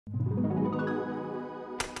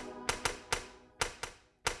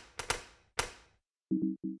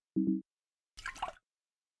You're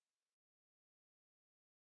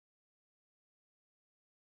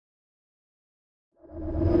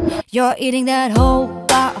eating that whole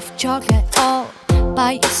bar of chocolate all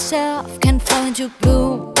by yourself. Can't fall into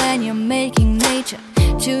gloom when you're making nature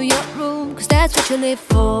to your room, 'cause that's what you live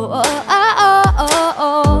for.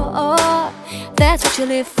 That's what you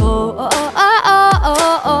live for.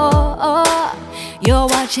 You're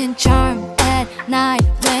watching Charm at night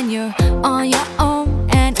when you're on your own,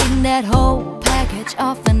 and eating that whole package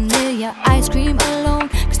of vanilla ice cream alone,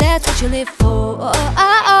 'cause that's what you live for.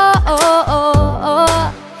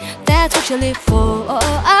 That's what you live for.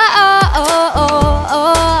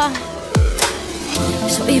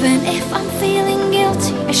 So even if I'm feeling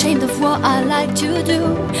guilty, ashamed of what I like to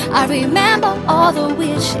do, I remember all the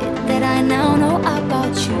weird shit that I now know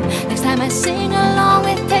about you. Next time I sing along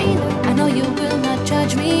with Taylor, I know you will not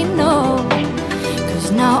judge me, no,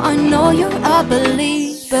 'cause now I know you're a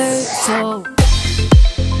belieber. So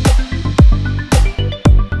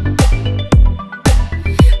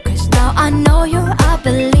I know you're a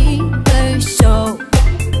belieber, so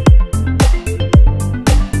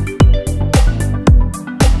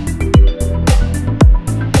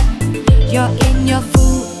you're in your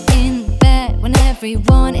food in bed when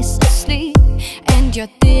everyone is asleep, and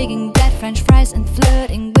you're digging that French fries and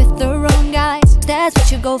flirting with the wrong guys. That's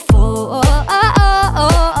what you go for.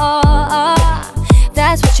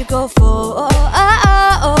 That's what you go for.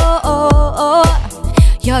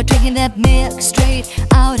 You're drinking that milk straight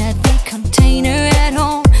out of the container at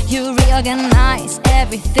home. You reorganize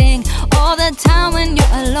everything all the time when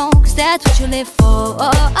you're alone, 'cause that's what you live for.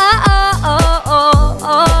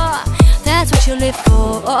 That's what you live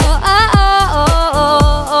for.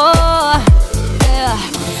 Yeah.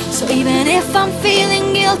 So even if I'm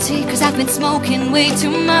feeling guilty 'cause I've been smoking way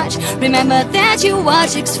too much, remember that you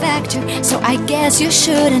watch X Factor, so I guess you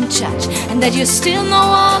shouldn't judge, and that you still know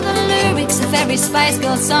all the lyrics of every Spice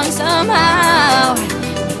Girl song somehow.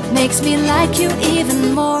 It makes me like you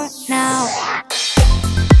even more now.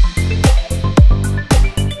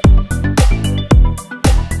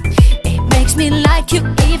 It makes me like you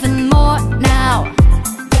even more now.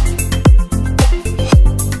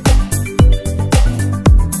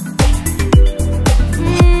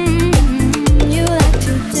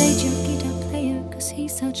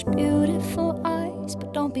 Beautiful eyes,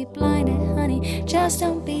 but don't be blinded, honey. Just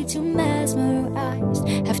don't be too mesmerized.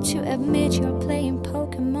 Have to admit you're playing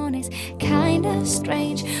Pokemon is kinda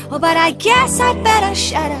strange. Oh, but I guess I better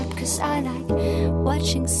shut up, 'cause I like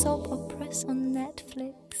watching soap